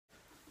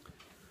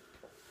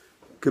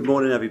Good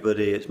morning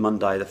everybody, it's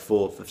Monday the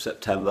 4th of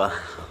September,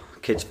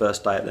 kids'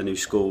 first day at their new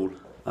school.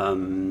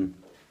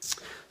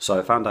 So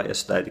I found out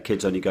yesterday the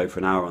kids only go for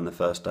an hour on the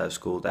first day of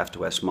school. They have to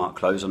wear smart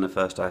clothes on the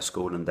first day of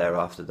school, and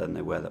thereafter then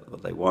they wear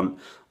what they want.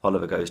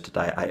 Oliver goes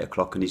today at 8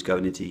 o'clock and he's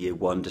going into year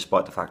 1,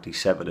 despite the fact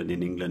he's 7, and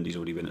in England he's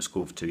already been at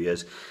school for 2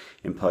 years.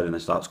 In Poland they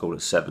start school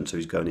at 7, so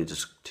he's going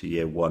into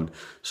year 1.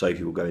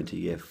 Sophie will go into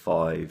year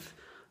 5.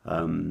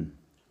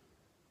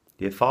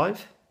 Year 5?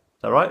 Is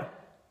that right?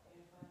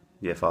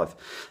 Year 5.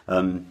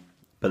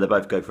 But they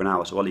both go for an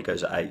hour, so Ollie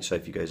goes at 8,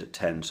 Sophie goes at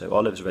 10. So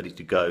Oliver's ready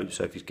to go,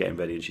 Sophie's getting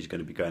ready, and she's going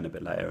to be going a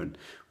bit later, and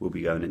we'll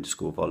be going into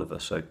school with Oliver.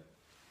 So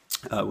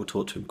we'll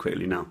talk to him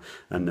quickly now,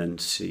 and then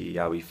see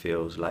how he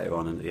feels later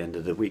on at the end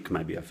of the week,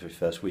 maybe after his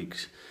first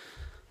weeks.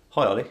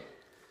 Hi Ollie.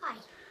 Hi.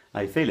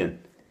 How you feeling?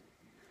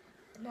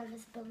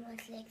 Nervous but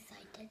mostly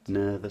excited.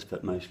 Nervous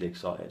but mostly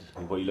excited.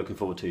 And what are you looking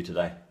forward to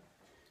today?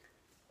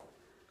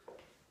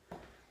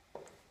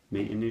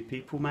 Meeting new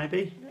people,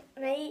 maybe?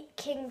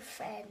 Making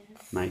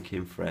friends.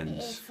 Making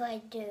friends. If I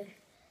do.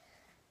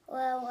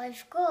 Well,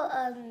 I've got,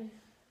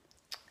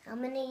 how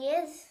many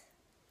years?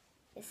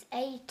 It's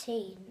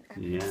 18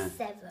 and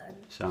 7.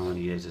 So how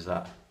many years is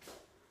that?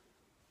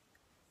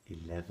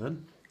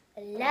 11?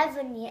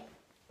 11 years.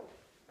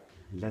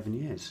 11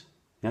 years.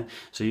 Yeah.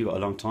 So you've got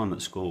a long time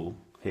at school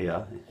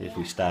here, if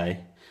we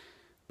stay.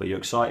 But you're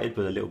excited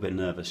but a little bit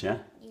nervous, yeah?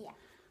 Yeah.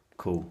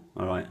 Cool.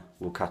 All right.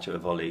 We'll catch up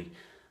with Ollie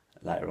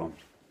later on.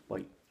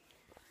 Bye.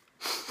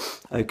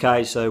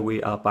 Okay, so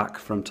we are back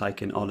from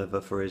taking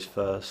Oliver for his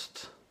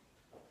first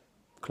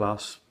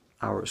class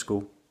hour at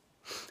school.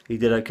 He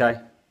did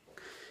okay.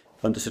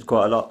 Understood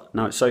quite a lot.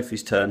 Now it's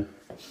Sophie's turn.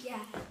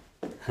 Yeah.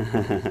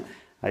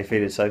 How you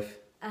feeling, Soph?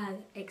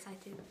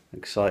 Excited.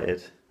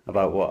 Excited.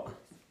 About what?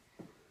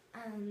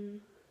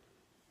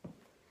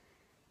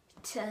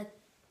 To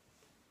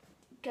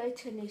go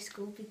to a new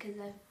school because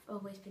I've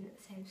always been at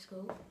the same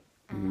school,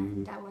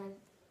 and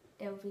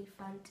it'll be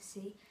fun to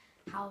see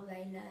how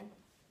they learn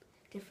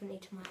differently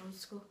to my old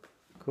school.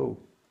 Cool.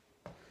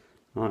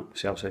 Right,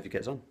 see how Sophie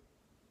gets on.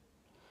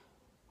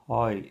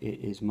 Hi, it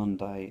is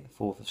Monday,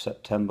 4th of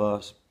September,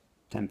 it's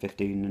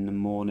 10:15 in the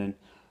morning.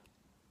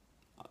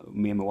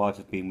 Me and my wife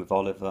have been with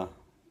Oliver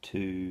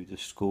to the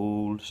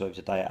school. So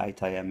today at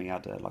 8 AM he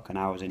had like an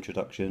hour's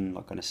introduction,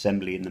 like an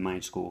assembly in the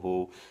main school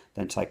hall,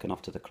 then taken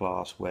off to the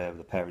class where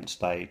the parents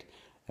stayed,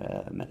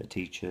 met the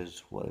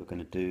teachers, what they were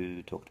going to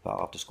do, talked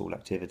about after school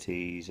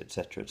activities,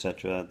 etc,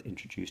 etc,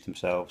 introduced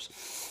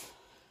themselves.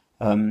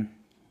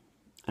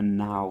 And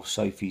now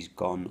Sophie's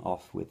gone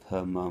off with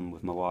her mum,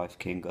 with my wife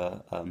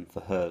Kinga,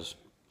 for hers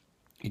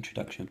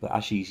introduction. But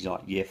as she's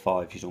like year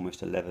 5, she's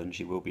almost 11,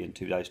 she will be in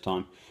 2 days'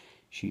 time.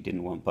 She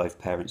didn't want both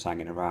parents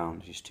hanging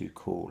around, she's too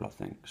cool, I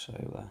think.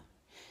 So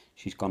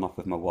she's gone off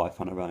with my wife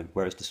on her own.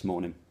 Whereas this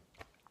morning,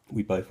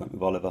 we both went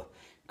with Oliver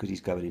because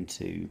he's going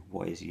into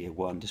what is year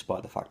 1,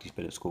 despite the fact he's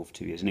been at school for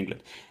 2 years in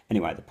England.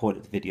 Anyway, the point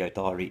of the video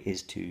diary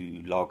is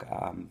to log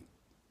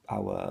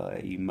our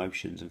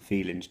emotions and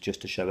feelings, just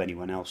to show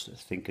anyone else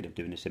that's thinking of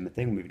doing a similar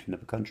thing, moving to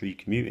another country,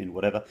 commuting,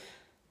 whatever,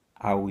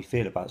 how we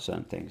feel about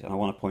certain things. And I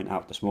want to point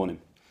out this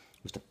morning,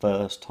 it was the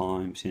first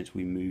time since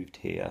we moved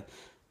here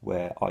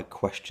where I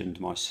questioned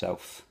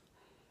myself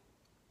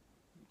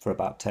for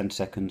about 10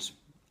 seconds.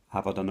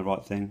 Have I done the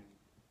right thing?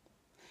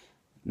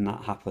 And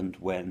that happened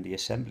when the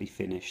assembly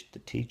finished. The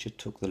teacher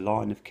took the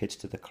line of kids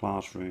to the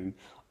classroom.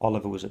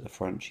 Oliver was at the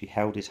front. She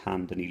held his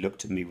hand and he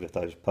looked at me with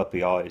those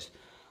puppy eyes.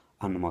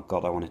 And oh my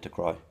God, I wanted to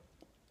cry.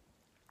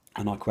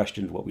 And I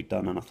questioned what we'd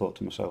done, and I thought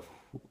to myself,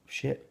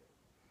 shit,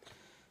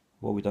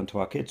 what have we done to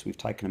our kids? We've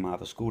taken them out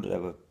of a school that they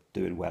were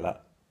doing well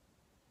at,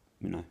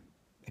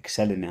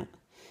 excelling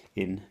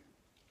in,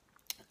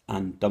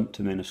 and dumped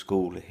them in a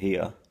school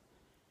here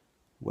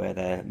where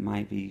they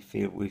we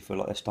feel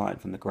like they're starting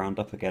from the ground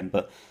up again.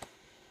 But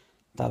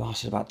that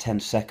lasted about 10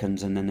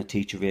 seconds, and then the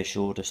teacher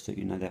reassured us that,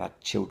 they've had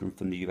children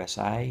from the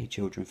USA,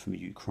 children from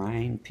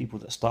Ukraine, people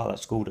that start at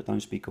school that don't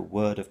speak a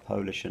word of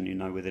Polish,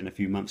 and, within a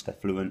few months they're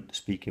fluent,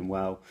 speaking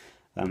well,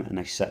 and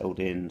they settled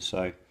in.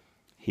 So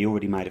he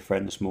already made a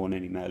friend this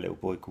morning. He met a little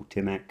boy called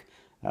Timek.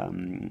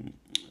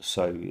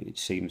 So it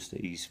seems that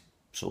he's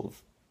sort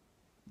of,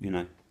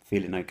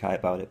 feeling okay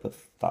about it. But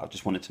I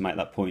just wanted to make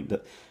that point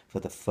that for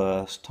the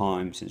first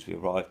time since we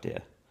arrived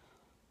here,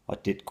 I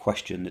did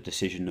question the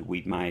decision that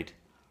we'd made.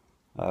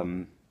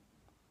 But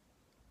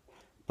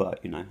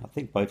I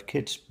think both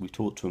kids, we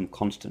talk to them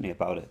constantly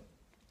about it.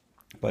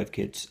 Both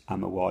kids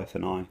and my wife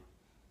and I,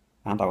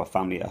 and our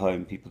family at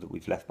home, people that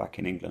we've left back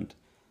in England,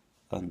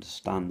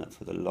 understand that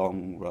for the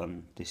long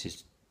run this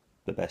is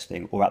the best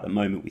thing, or at the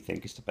moment we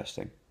think it's the best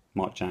thing.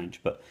 Might change,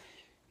 but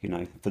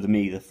for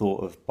me, the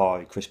thought of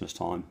by Christmas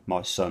time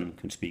my son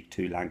can speak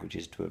 2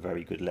 languages to a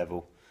very good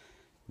level,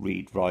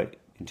 read, write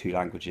in 2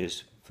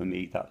 languages, for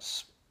me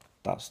that's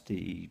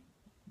the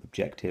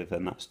objective,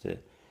 and that's the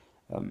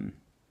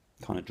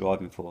kind of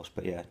driving force.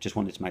 But yeah, just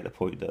wanted to make the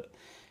point that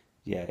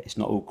it's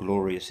not all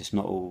glorious, it's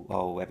not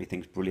all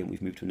everything's brilliant,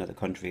 we've moved to another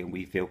country and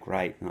we feel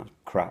great, and that's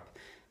crap.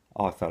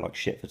 I felt like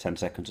shit for 10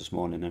 seconds this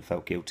morning and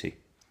felt guilty.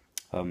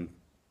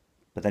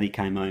 But then he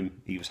came home,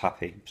 he was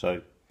happy.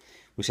 So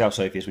we'll see how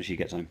Sophie is when she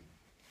gets home.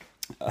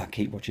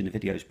 Keep watching the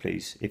videos,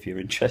 please, if you're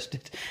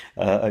interested.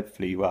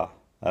 Hopefully you are.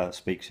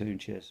 Speak soon.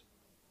 Cheers.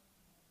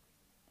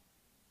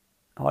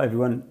 Hi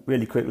everyone,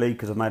 really quickly,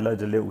 because I've made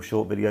loads of little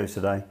short videos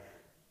today.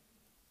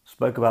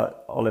 Spoke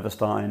about Oliver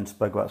starting,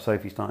 spoke about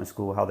Sophie starting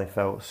school, how they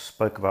felt,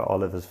 spoke about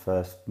Oliver's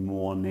first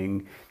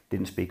morning,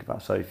 didn't speak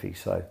about Sophie.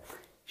 So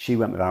she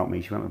went without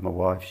me, she went with my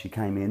wife. She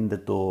came in the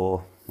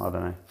door, I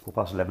don't know,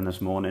 11:15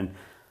 this morning.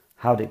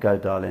 How'd it go,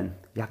 darling?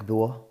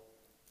 Yakbua?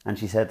 And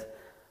she said,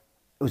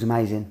 it was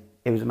amazing.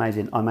 It was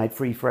amazing. I made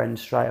 3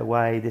 friends straight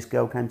away. This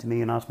girl came to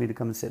me and asked me to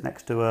come and sit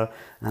next to her.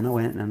 And I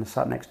went and I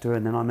sat next to her.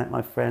 And then I met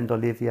my friend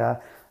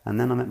Olivia. And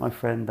then I met my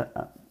friend,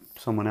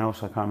 someone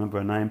else, I can't remember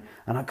her name.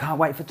 And I can't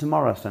wait for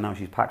tomorrow. So now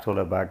she's packed all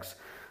her bags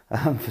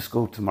for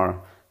school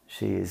tomorrow.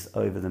 She is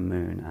over the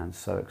moon and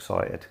so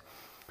excited.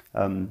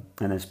 And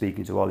then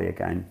speaking to Ollie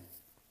again,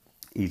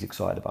 he's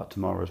excited about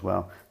tomorrow as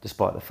well,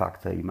 despite the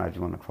fact that he made me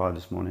want to cry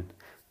this morning.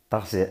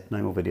 That's it.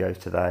 No more videos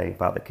today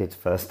about the kids'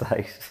 first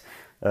days.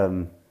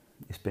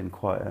 It's been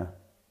quite a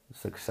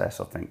success,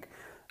 I think,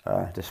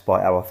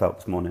 despite how I felt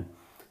this morning.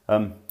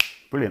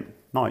 Brilliant.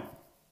 Night.